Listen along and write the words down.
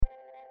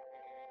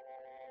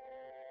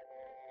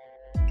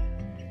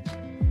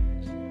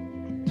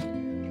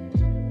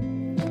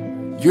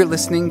You're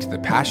listening to the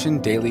Passion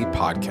Daily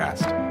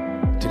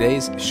Podcast.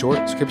 Today's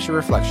short scripture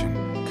reflection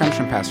comes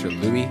from Pastor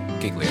Louis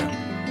Giglio.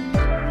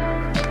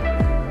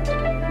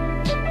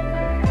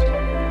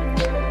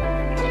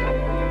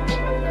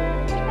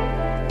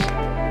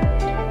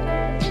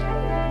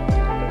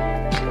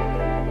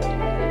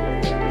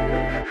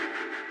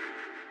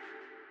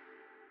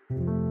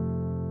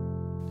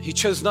 He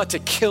chose not to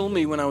kill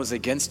me when I was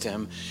against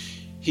him.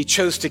 He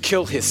chose to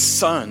kill his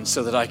son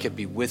so that I could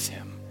be with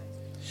him.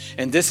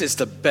 And this is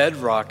the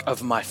bedrock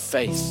of my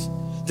faith.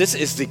 This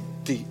is the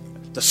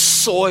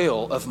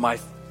soil of my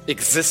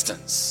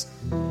existence,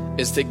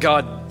 is that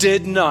God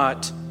did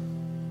not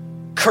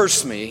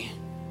curse me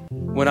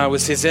when I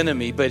was his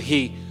enemy, but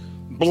he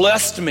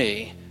blessed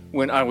me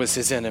when I was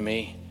his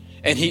enemy.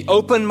 And he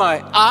opened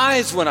my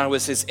eyes when I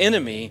was his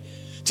enemy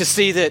to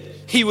see that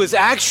he was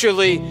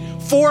actually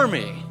for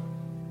me,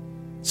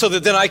 so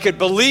that then I could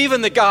believe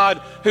in the God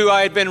who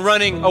I had been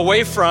running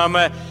away from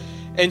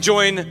and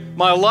join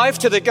my life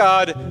to the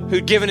God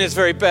who'd given his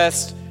very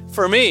best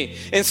for me.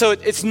 And so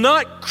it's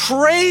not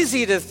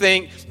crazy to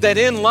think that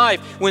in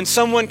life, when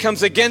someone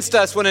comes against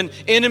us, when an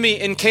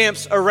enemy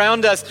encamps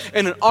around us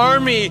and an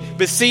army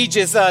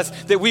besieges us,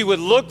 that we would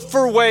look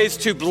for ways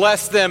to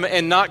bless them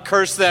and not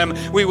curse them.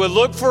 We would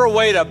look for a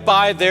way to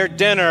buy their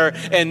dinner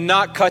and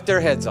not cut their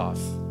heads off,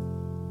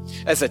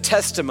 as a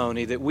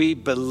testimony that we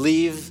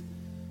believe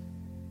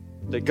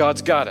that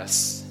God's got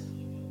us,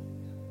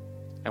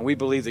 and we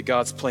believe that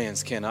God's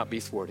plans cannot be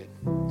thwarted.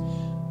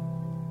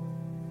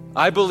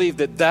 I believe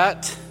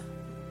that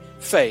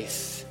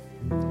faith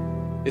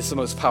is the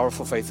most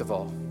powerful faith of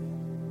all.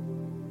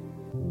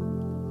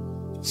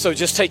 So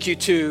just take you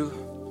to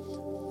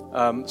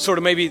sort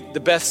of maybe the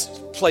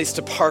best place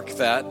to park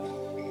that,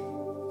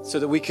 so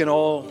that we can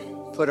all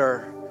put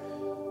our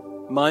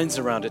minds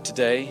around it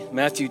today.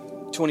 Matthew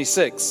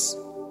 26,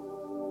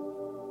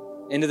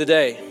 end of the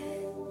day.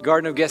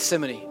 Garden of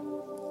Gethsemane.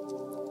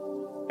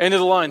 End of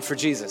the line for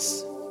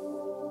Jesus.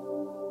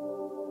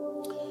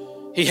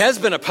 He has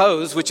been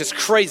opposed, which is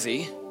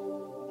crazy.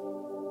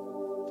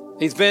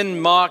 He's been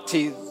mocked.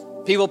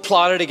 People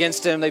plotted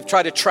against him. They've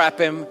tried to trap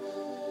him.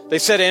 They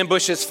set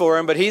ambushes for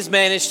him, but he's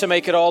managed to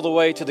make it all the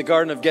way to the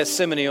Garden of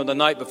Gethsemane on the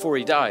night before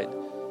he died.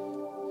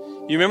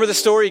 You remember the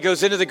story? He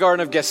goes into the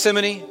Garden of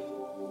Gethsemane.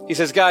 He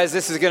says, guys,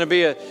 this is going to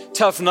be a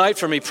tough night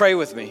for me. Pray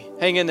with me.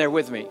 Hang in there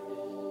with me.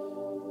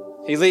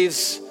 He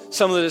leaves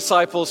some of the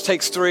disciples,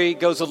 takes 3,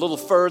 goes a little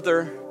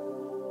further.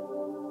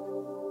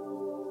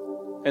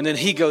 And then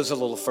he goes a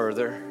little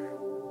further.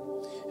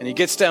 And he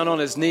gets down on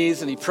his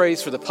knees and he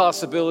prays for the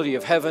possibility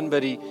of heaven,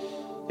 but he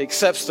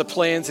accepts the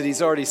plans that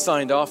he's already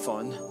signed off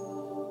on.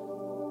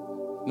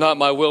 Not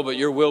my will, but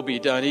your will be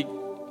done.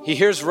 He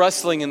hears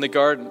rustling in the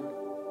garden.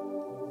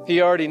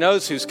 He already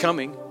knows who's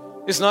coming.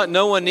 It's not,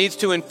 no one needs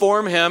to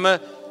inform him.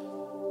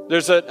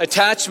 There's an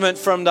attachment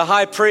from the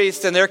high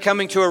priest, and they're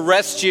coming to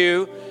arrest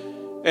you.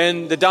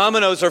 And the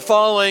dominoes are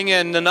falling,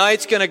 and the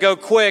night's going to go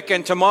quick,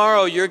 and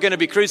tomorrow you're going to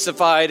be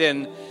crucified,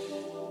 and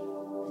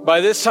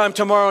by this time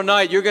tomorrow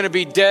night you're going to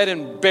be dead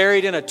and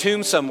buried in a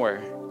tomb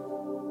somewhere.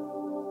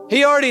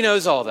 He already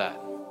knows all that.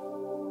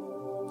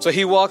 So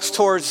he walks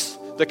towards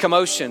the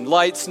commotion.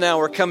 Lights now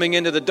are coming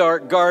into the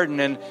dark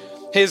garden, and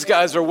his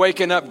guys are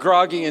waking up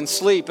groggy and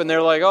sleep, and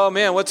they're like, oh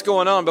man, what's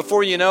going on?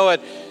 Before you know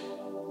it,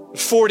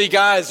 40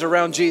 guys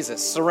around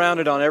Jesus,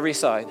 surrounded on every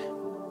side.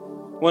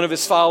 One of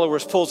his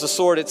followers pulls a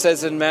sword, it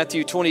says in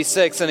Matthew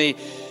 26, and he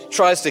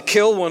tries to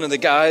kill one of the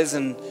guys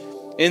and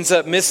ends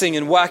up missing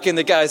and whacking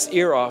the guy's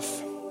ear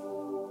off.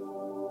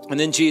 And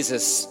then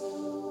Jesus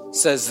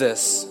says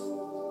this,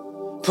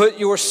 put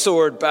your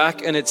sword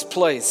back in its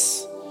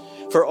place,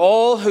 for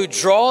all who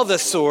draw the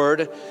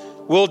sword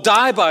will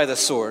die by the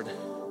sword.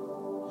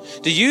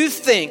 Do you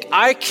think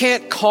I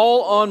can't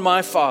call on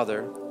my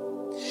Father,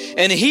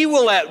 and he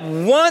will at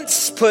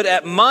once put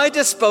at my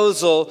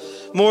disposal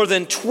more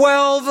than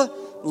 12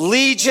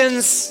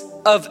 legions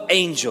of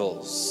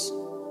angels?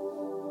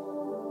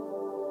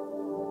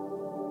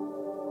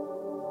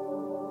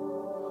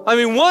 I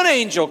mean, one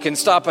angel can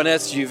stop an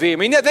SUV. I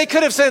mean, they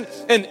could have sent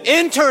an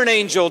intern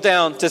angel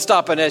down to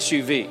stop an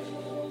SUV.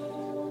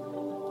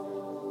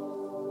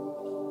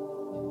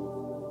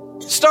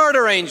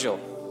 Starter angel.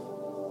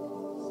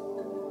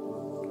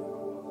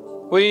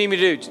 What do you need me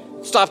to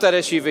do? Stop that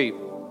SUV.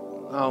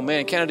 Oh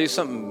man, can I do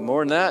something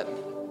more than that?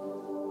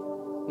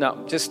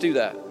 No, just do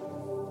that.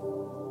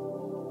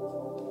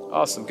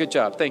 Awesome, good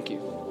job, thank you.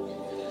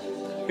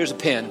 Here's a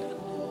pen.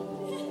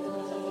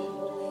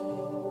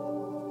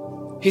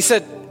 He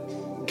said,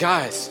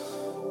 guys,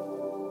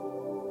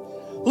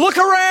 look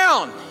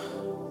around.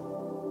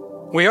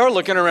 We are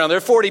looking around. There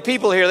are 40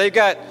 people here. They've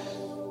got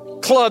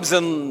clubs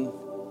and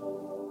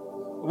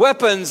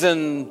weapons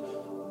and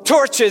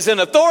torches and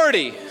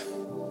authority.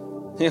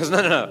 He goes,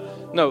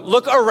 no,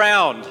 look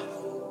around.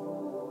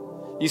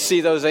 You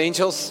see those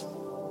angels?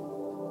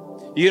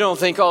 You don't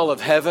think all of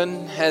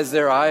heaven has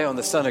their eye on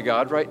the Son of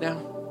God right now?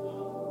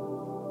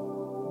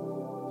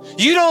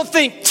 You don't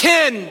think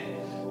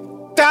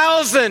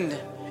 10,000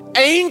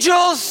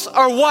 angels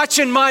are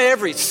watching my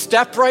every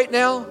step right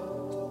now?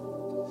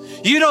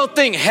 You don't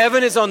think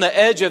heaven is on the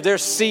edge of their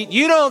seat?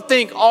 You don't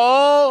think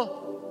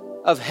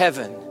all of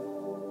heaven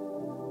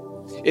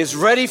is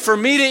ready for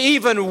me to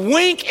even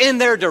wink in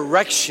their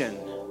direction?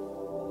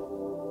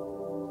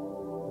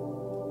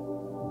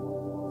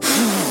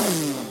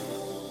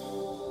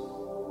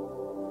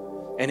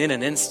 And in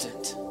an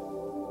instant,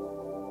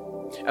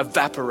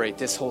 evaporate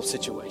this whole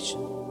situation.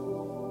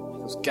 He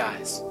goes,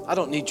 guys, I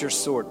don't need your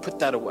sword. Put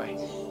that away.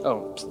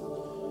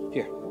 Oh,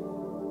 here.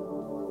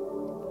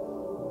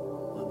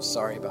 I'm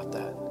sorry about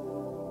that.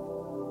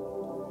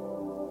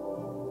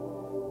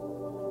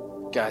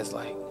 Guy's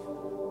like,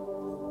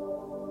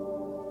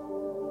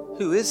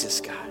 who is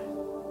this guy?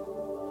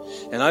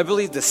 And I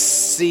believe the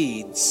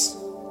seeds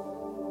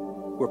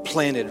were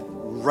planted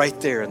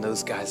right there in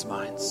those guys'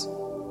 minds.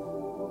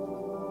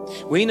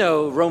 We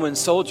know Roman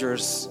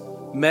soldiers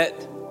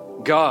met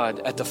God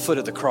at the foot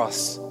of the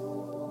cross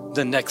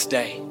the next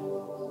day.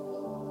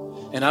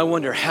 And I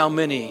wonder how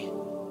many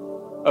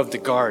of the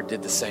guard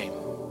did the same.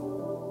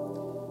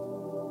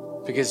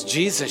 Because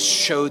Jesus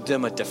showed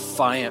them a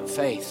defiant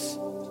faith.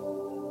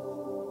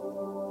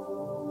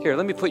 Here,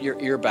 let me put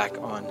your ear back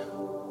on.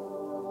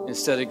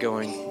 Instead of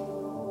going,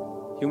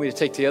 you want me to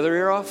take the other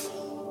ear off?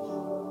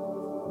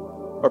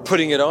 Or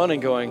putting it on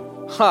and going,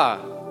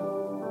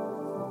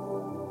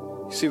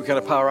 you see what kind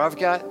of power I've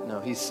got?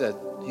 No, he said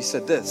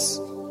this.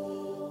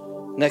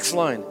 Next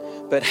line.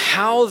 But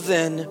how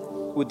then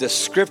would the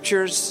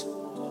scriptures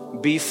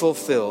be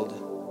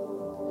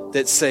fulfilled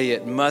that say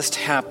it must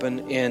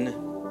happen in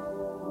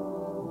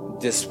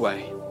this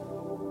way?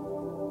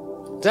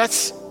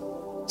 That's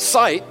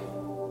sight.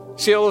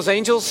 See all those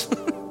angels?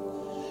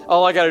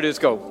 All I got to do is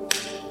go.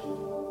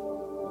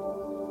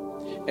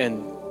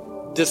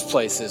 And this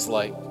place is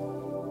like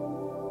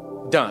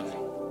done.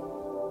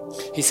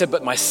 He said,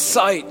 but my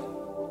sight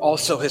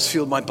also has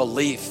fueled my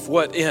belief.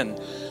 What in?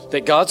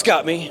 That God's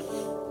got me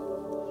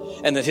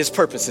and that his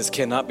purposes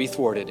cannot be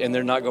thwarted. And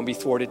they're not going to be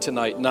thwarted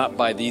tonight, not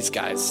by these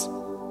guys.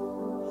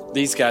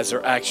 These guys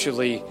are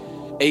actually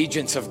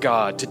agents of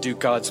God to do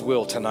God's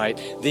will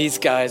tonight. These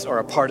guys are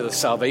a part of the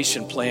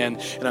salvation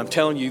plan. And I'm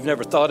telling you, you've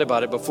never thought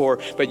about it before,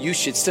 but you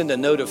should send a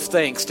note of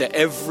thanks to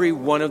every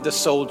one of the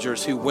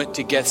soldiers who went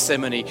to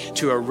Gethsemane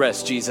to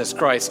arrest Jesus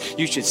Christ.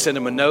 You should send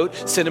them a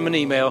note, send them an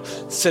email,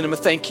 send them a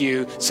thank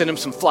you, send them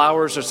some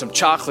flowers or some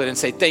chocolate and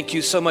say, thank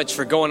you so much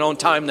for going on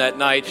time that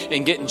night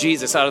and getting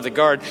Jesus out of the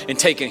guard and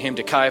taking him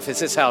to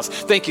Caiaphas' house.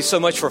 Thank you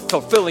so much for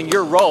fulfilling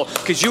your role,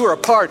 because you were a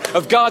part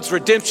of God's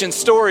redemption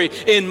story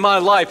in my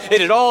life. It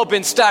had all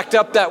been stacked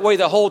up that way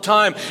the whole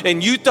time,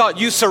 and you thought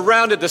you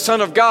surrounded the Son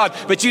of God,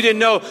 but you didn't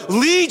know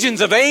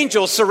legions of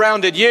angels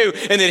surrounded you,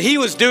 and that he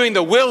was doing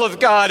the will of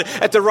God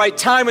at the right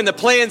time and the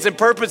plans and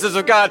purposes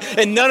of God,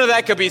 and none of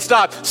that could be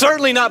stopped.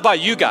 Certainly not by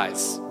you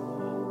guys.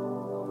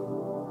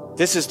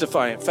 This is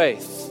defiant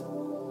faith.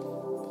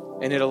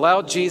 And it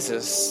allowed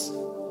Jesus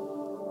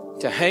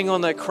to hang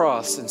on that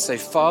cross and say,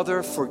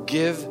 Father,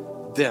 forgive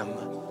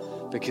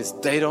them, because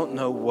they don't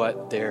know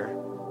what they're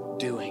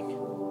doing.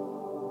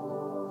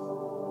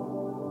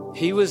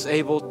 He was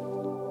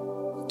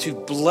able to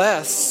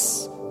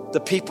bless the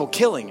people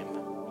killing him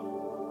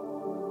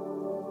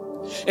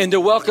and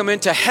to welcome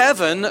into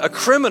heaven a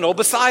criminal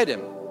beside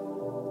him,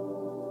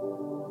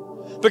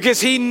 because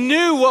he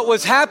knew what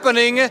was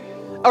happening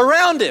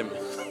around him.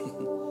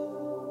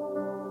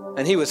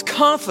 And he was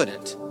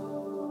confident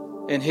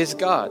in his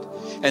God.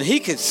 And he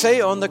could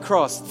say on the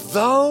cross,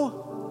 though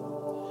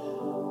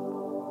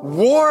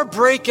war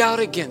break out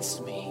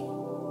against me,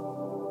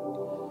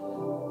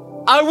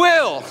 I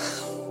will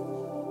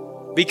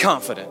be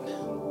confident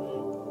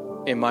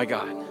in my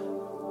God.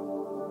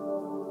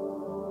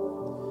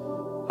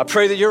 I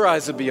pray that your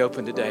eyes will be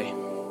open today.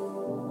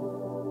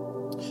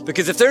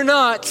 Because if they're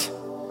not,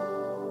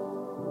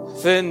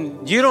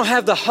 then you don't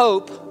have the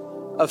hope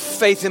of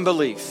faith and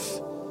belief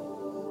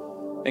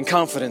and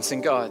confidence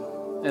in God.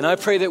 And I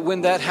pray that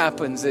when that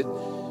happens, that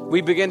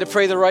we begin to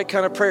pray the right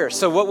kind of prayer.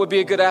 So what would be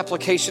a good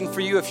application for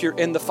you if you're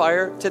in the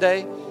fire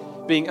today,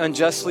 being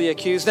unjustly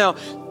accused? Now,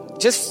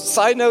 just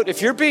side note,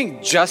 if you're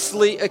being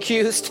justly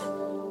accused,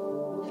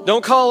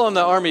 don't call on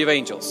the army of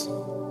angels.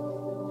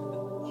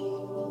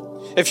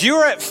 If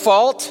you're at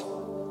fault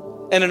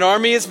and an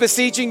army is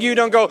besieging you,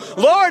 don't go,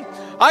 Lord,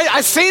 I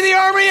see the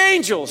army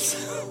angels.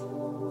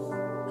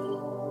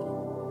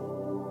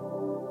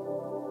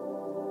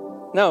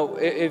 No,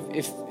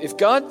 if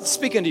God's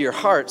speaking to your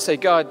heart, say,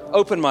 God,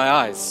 open my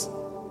eyes.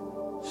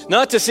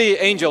 Not to see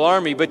angel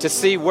army, but to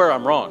see where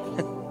I'm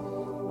wrong.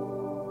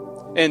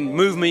 And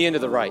move me into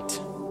the right.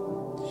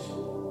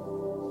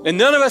 And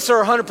none of us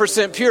are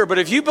 100% pure, but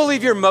if you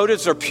believe your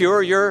motives are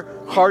pure,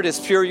 your heart is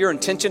pure, your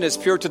intention is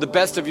pure to the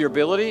best of your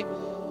ability,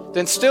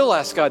 then still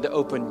ask God to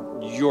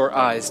open your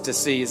eyes to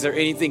see, is there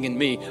anything in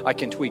me I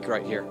can tweak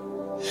right here?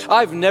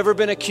 I've never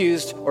been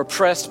accused or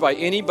pressed by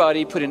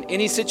anybody, put in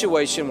any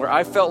situation where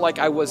I felt like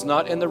I was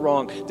not in the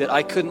wrong, that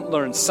I couldn't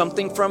learn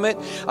something from it,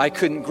 I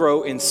couldn't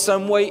grow in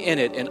some way in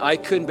it, and I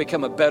couldn't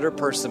become a better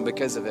person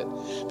because of it.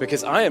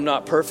 Because I am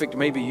not perfect,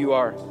 maybe you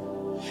are.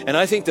 And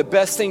I think the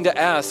best thing to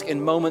ask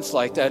in moments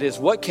like that is,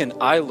 what can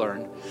I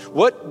learn?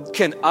 What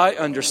can I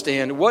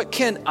understand? What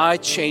can I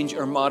change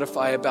or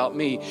modify about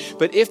me?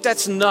 But if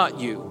that's not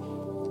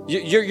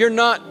you're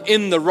not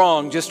in the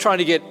wrong, just trying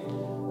to get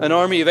an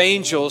army of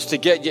angels to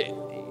get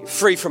you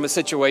free from a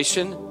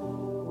situation.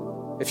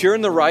 If you're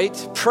in the right,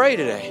 pray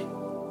today.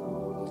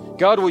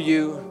 God, will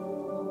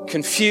you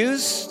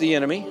confuse the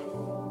enemy?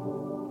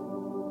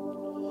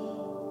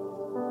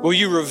 Will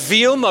you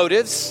reveal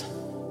motives?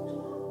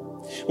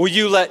 Will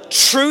you let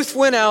truth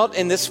win out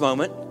in this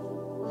moment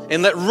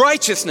and let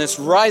righteousness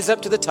rise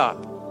up to the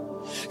top?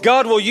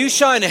 God, will you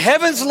shine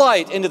heaven's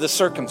light into the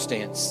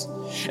circumstance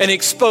and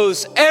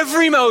expose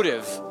every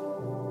motive?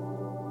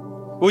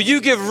 Will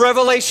you give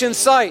revelation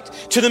sight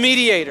to the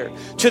mediator,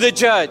 to the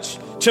judge,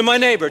 to my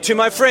neighbor, to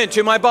my friend,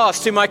 to my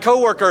boss, to my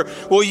coworker?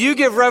 Will you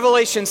give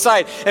revelation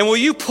sight? And will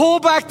you pull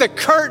back the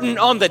curtain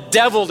on the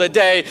devil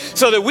today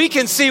so that we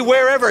can see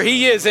wherever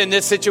he is in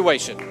this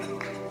situation?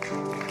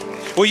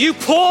 Will you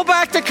pull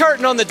back the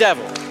curtain on the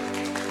devil?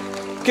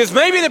 Because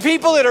maybe the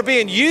people that are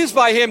being used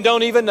by him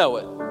don't even know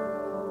it.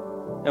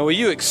 And will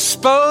you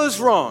expose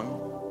wrong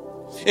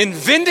and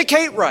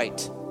vindicate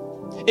right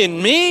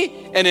in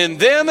me and in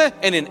them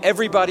and in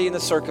everybody in the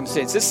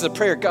circumstance? This is a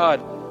prayer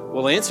God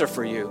will answer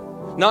for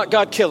you. Not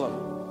God kill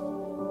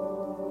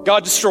him.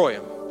 God destroy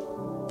him.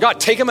 God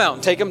take him out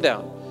and take him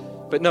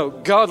down. But no,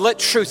 God let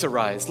truth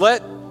arise.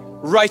 Let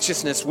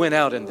righteousness win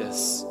out in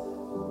this.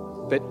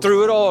 But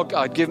through it all,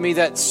 God, give me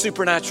that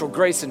supernatural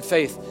grace and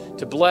faith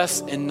to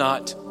bless and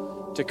not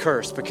to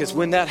curse. Because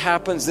when that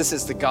happens, this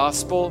is the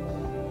gospel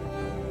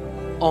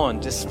on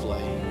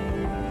display.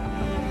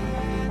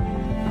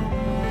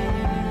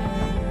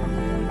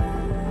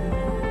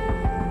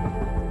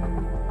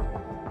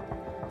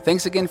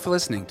 Thanks again for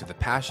listening to the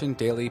Passion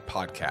Daily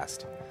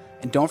Podcast.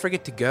 And don't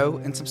forget to go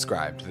and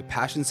subscribe to the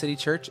Passion City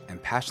Church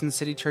and Passion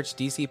City Church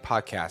DC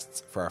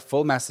podcasts for our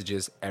full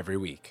messages every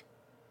week.